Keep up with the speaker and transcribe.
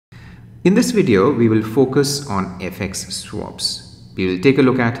In this video, we will focus on FX swaps. We will take a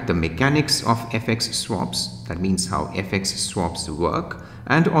look at the mechanics of FX swaps, that means how FX swaps work,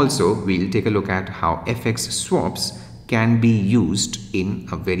 and also we'll take a look at how FX swaps can be used in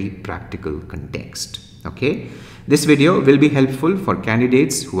a very practical context. Okay, this video will be helpful for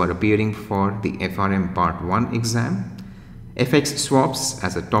candidates who are appearing for the FRM Part 1 exam. FX swaps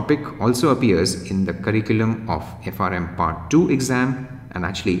as a topic also appears in the curriculum of FRM Part 2 exam and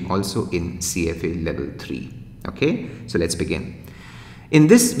actually also in CFA level 3. Okay, so let's begin. In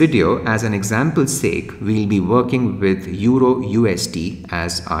this video, as an example's sake, we'll be working with Euro USD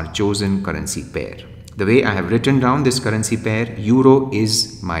as our chosen currency pair. The way I have written down this currency pair, Euro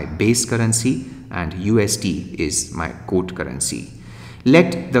is my base currency and USD is my quote currency.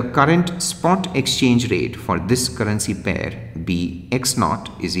 Let the current spot exchange rate for this currency pair be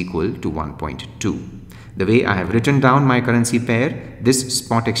X0 is equal to 1.2. The way I have written down my currency pair, this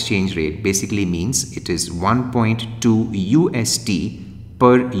spot exchange rate basically means it is 1.2 USD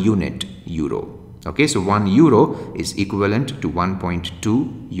per unit euro. Okay, so 1 euro is equivalent to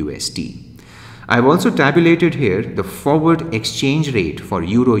 1.2 USD. I have also tabulated here the forward exchange rate for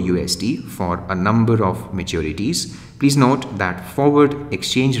Euro USD for a number of maturities. Please note that forward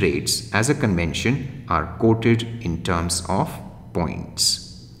exchange rates as a convention are quoted in terms of points.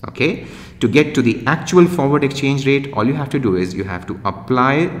 Okay, to get to the actual forward exchange rate, all you have to do is you have to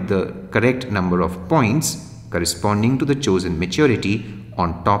apply the correct number of points corresponding to the chosen maturity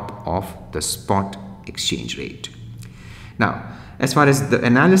on top of the spot exchange rate. Now, as far as the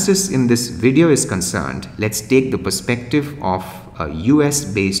analysis in this video is concerned, let's take the perspective of a US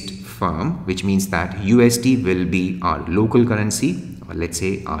based firm, which means that USD will be our local currency, or let's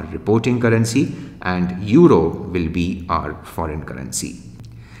say our reporting currency, and Euro will be our foreign currency.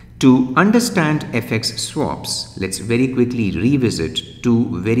 To understand FX swaps, let's very quickly revisit two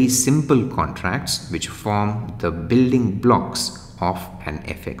very simple contracts which form the building blocks of an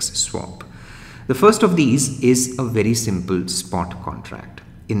FX swap. The first of these is a very simple spot contract.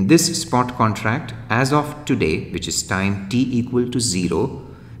 In this spot contract, as of today, which is time t equal to 0,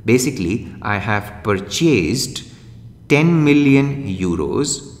 basically I have purchased 10 million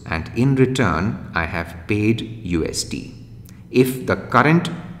euros and in return I have paid USD. If the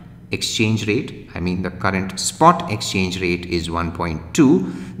current exchange rate, the current spot exchange rate is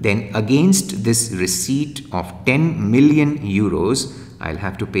 1.2, then against this receipt of 10 million euros, I'll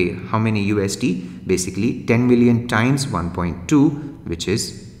have to pay how many USD? Basically 10 million times 1.2, which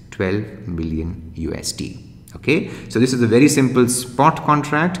is 12 million USD. Okay, so this is a very simple spot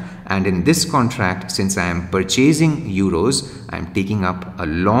contract, and in this contract, since I am purchasing euros, I am taking up a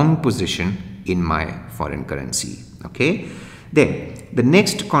long position in my foreign currency. Okay, then the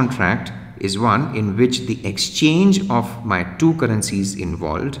next contract is one in which the exchange of my two currencies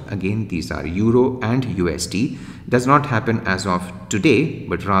involved, again these are Euro and USD, does not happen as of today,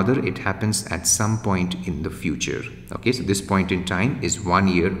 but rather it happens at some point in the future. Okay, so this point in time is 1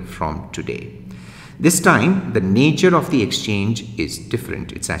 year from today. This time the nature of the exchange is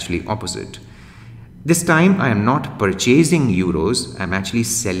different, it's actually opposite. This time I am not purchasing euros, I am actually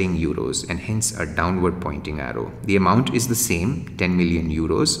selling euros, and hence a downward pointing arrow. The amount is the same, 10 million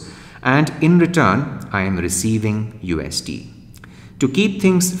euros, and in return I am receiving USD. To keep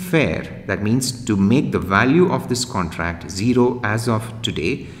things fair, that means to make the value of this contract 0 as of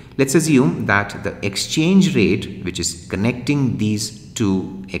today, let's assume that the exchange rate which is connecting these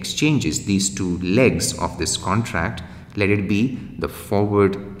two exchanges, these two legs of this contract, let it be the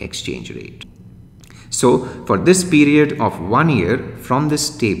forward exchange rate. So for this period of 1 year from this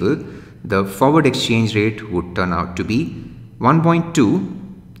table, the forward exchange rate would turn out to be 1.2,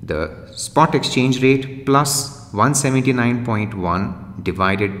 the spot exchange rate plus 179.1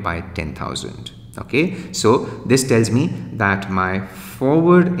 divided by 10,000. Okay, so this tells me that my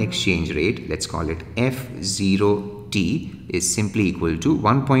forward exchange rate, let's call it F0T, is simply equal to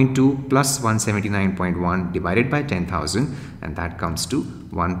 1.2 plus 179.1 divided by 10,000, and that comes to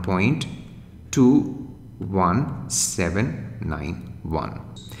 1.21791.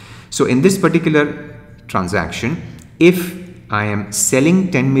 So in this particular transaction, if I am selling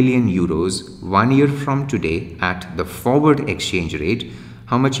 10 million euros 1 year from today at the forward exchange rate,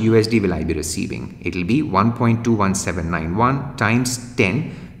 how much USD will I be receiving? It will be 1.21791 times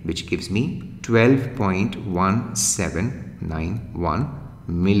 10, which gives me 12.1791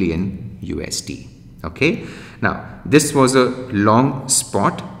 million USD. Okay, now this was a long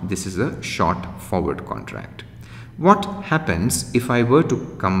spot, this is a short forward contract. What happens if I were to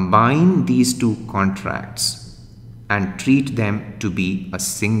combine these two contracts and treat them to be a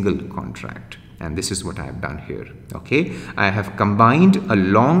single contract? and this is what I have done here. Okay, I have combined a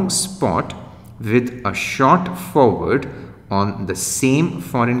long spot with a short forward on the same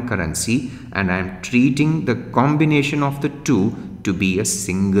foreign currency, and I am treating the combination of the two to be a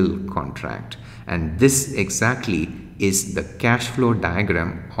single contract. And this exactly is the cash flow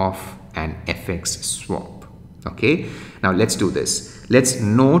diagram of an FX swap. Okay, now let's do this. Let's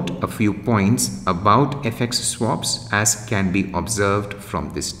note a few points about FX swaps as can be observed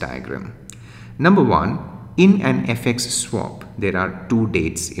from this diagram. Number one, in an FX swap, there are two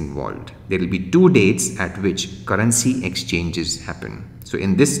dates involved. There will be two dates at which currency exchanges happen. So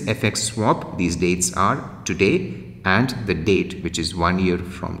in this FX swap, these dates are today and the date, which is 1 year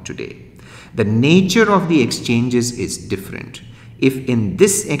from today. The nature of the exchanges is different. If in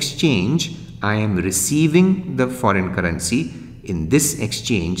this exchange, I am receiving the foreign currency, in this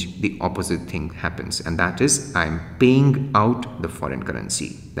exchange, the opposite thing happens, and that is I am paying out the foreign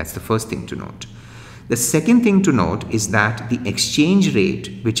currency. That's the first thing to note. The second thing to note is that the exchange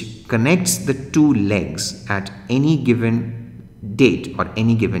rate which connects the two legs at any given date or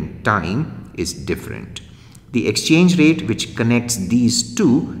any given time is different. The exchange rate which connects these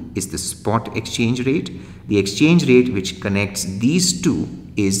two is the spot exchange rate. The exchange rate which connects these two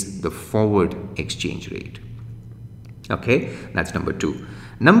is the forward exchange rate. Okay, that's number two.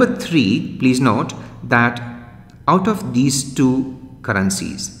 Number three, please note that out of these two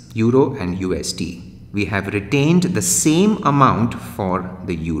currencies, Euro and USD, we have retained the same amount for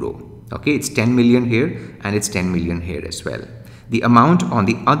the Euro. Okay, it's 10 million here and it's 10 million here as well. The amount on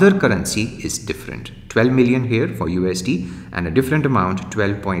the other currency is different. 12 million here for USD and a different amount,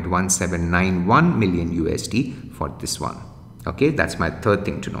 12.1791 million USD for this one. Okay, that's my third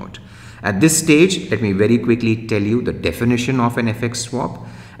thing to note. At this stage, let me very quickly tell you the definition of an FX swap.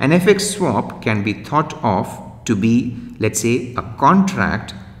 An FX swap can be thought of to be, let's say, a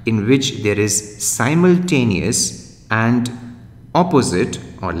contract in which there is simultaneous and opposite,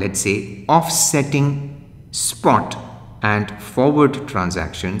 or let's say offsetting spot and forward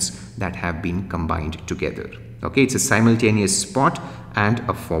transactions that have been combined together. Okay, it's a simultaneous spot and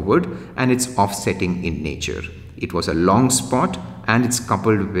a forward, and it's offsetting in nature. It was a long spot and it's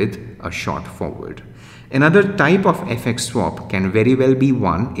coupled with a short forward. Another type of FX swap can very well be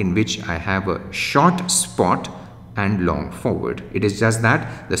one in which I have a short spot and long forward. It is just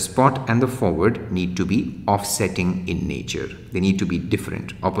that the spot and the forward need to be offsetting in nature. They need to be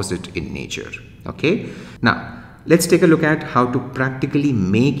different, opposite in nature. Okay. Now, let's take a look at how to practically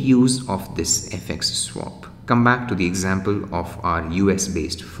make use of this FX swap. Come back to the example of our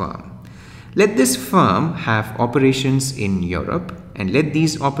US-based firm. Let this firm have operations in Europe, and let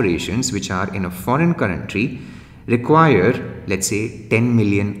these operations, which are in a foreign country, require, let's say, 10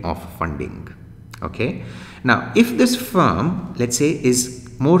 million of funding. Okay. Now, if this firm, let's say, is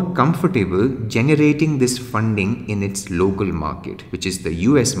more comfortable generating this funding in its local market, which is the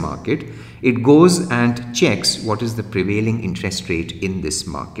US market, it goes and checks what is the prevailing interest rate in this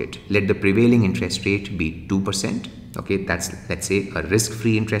market. Let the prevailing interest rate be 2%. Okay, that's, let's say, a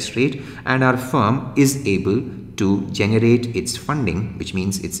risk-free interest rate, and our firm is able to generate its funding, which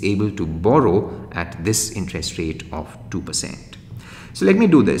means it's able to borrow at this interest rate of 2%. So let me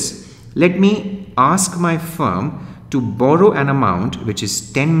do this. Let me ask my firm to borrow an amount which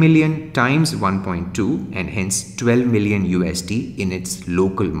is 10 million times 1.2 and hence 12 million USD in its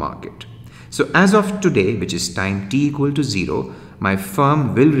local market. So as of today, which is time t equal to 0, my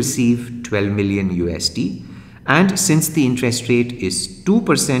firm will receive 12 million USD. And since the interest rate is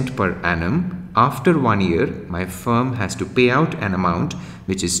 2% per annum, after 1 year, my firm has to pay out an amount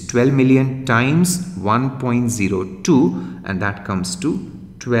which is 12 million times 1.02, and that comes to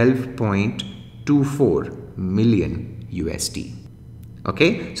 12.24 million USD.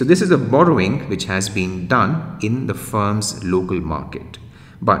 Okay, so this is a borrowing which has been done in the firm's local market,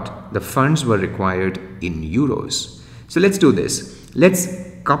 but the funds were required in euros. So let's do this. Let's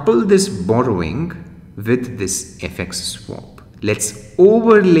couple this borrowing with this FX swap. Let's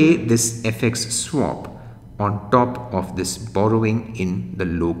overlay this FX swap on top of this borrowing in the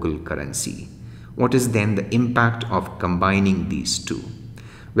local currency. What is then the impact of combining these two?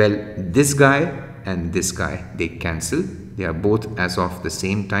 Well, this guy and this guy, they cancel. They are both as of the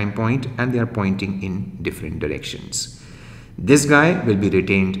same time point and they are pointing in different directions. This guy will be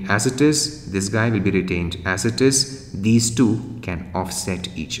retained as it is. This guy will be retained as it is. These two can offset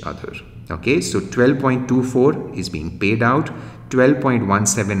each other. Okay, so 12.24 is being paid out,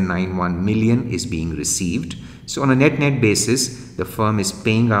 12.1791 million is being received. So on a net basis, the firm is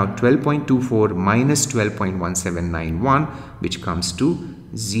paying out 12.24 minus 12.1791, which comes to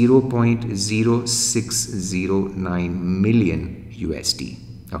 0.0609 million USD.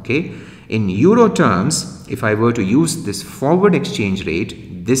 Okay, in euro terms, if I were to use this forward exchange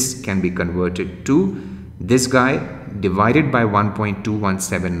rate, this can be converted to this guy divided by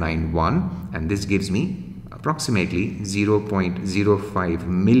 1.21791, and this gives me approximately 0.05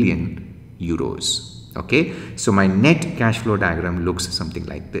 million euros. Okay, so my net cash flow diagram looks something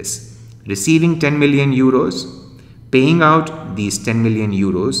like this: receiving 10 million euros, paying out these 10 million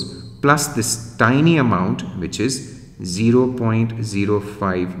euros plus this tiny amount, which is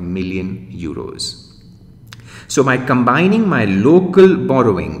 0.05 million euros. So by combining my local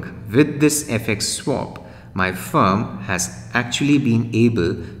borrowing with this FX swap, my firm has actually been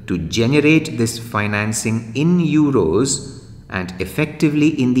able to generate this financing in euros, and effectively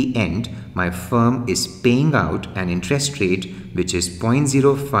in the end my firm is paying out an interest rate which is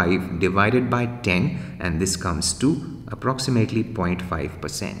 0.05 divided by 10, and this comes to approximately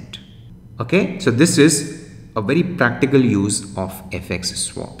 0.5%. Okay, so this is a very practical use of FX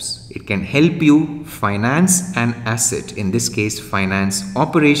swaps. It can help you finance an asset, in this case finance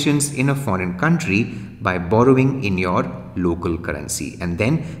operations in a foreign country, by borrowing in your local currency and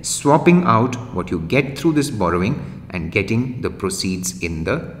then swapping out what you get through this borrowing and getting the proceeds in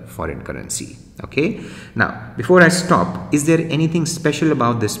the foreign currency. Okay, now before I stop, is there anything special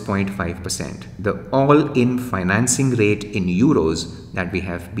about this 0.5%, the all-in financing rate in euros that we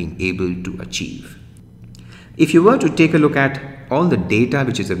have been able to achieve? If you were to take a look at all the data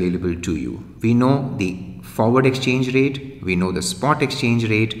which is available to you, we know the forward exchange rate, we know the spot exchange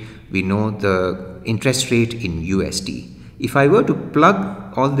rate, we know the interest rate in USD. If I were to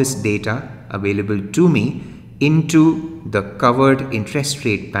plug all this data available to me into the covered interest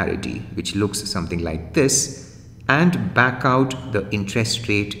rate parity, which looks something like this, and back out the interest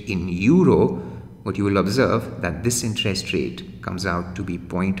rate in euro, what you will observe that this interest rate comes out to be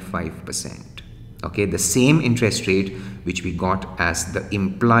 0.5%. Okay, the same interest rate which we got as the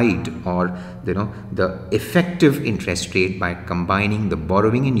implied, or the effective interest rate by combining the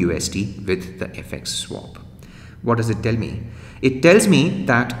borrowing in USD with the FX swap. What does it tell me? It tells me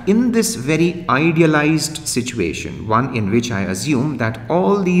that in this very idealized situation, one in which I assume that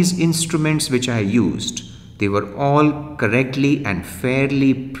all these instruments which I used, they were all correctly and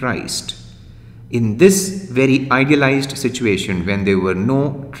fairly priced. In this very idealized situation, when there were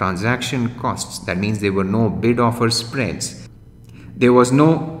no transaction costs, that means there were no bid-offer spreads, there was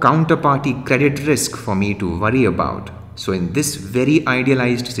no counterparty credit risk for me to worry about. So in this very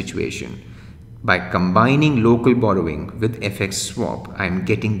idealized situation, by combining local borrowing with FX swap, I am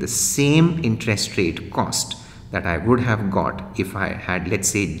getting the same interest rate cost that I would have got if I had, let's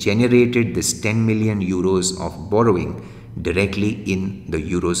say, generated this 10 million euros of borrowing directly in the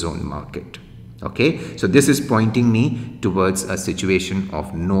Eurozone market. Okay, so this is pointing me towards a situation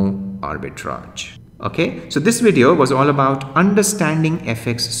of no arbitrage. Okay, so this video was all about understanding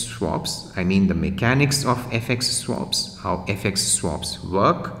FX swaps. I mean the mechanics of FX swaps, how FX swaps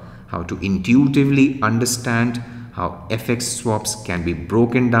work, how to intuitively understand how FX swaps can be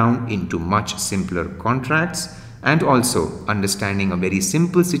broken down into much simpler contracts, and also understanding a very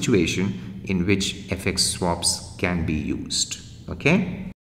simple situation in which FX swaps can be used. Okay.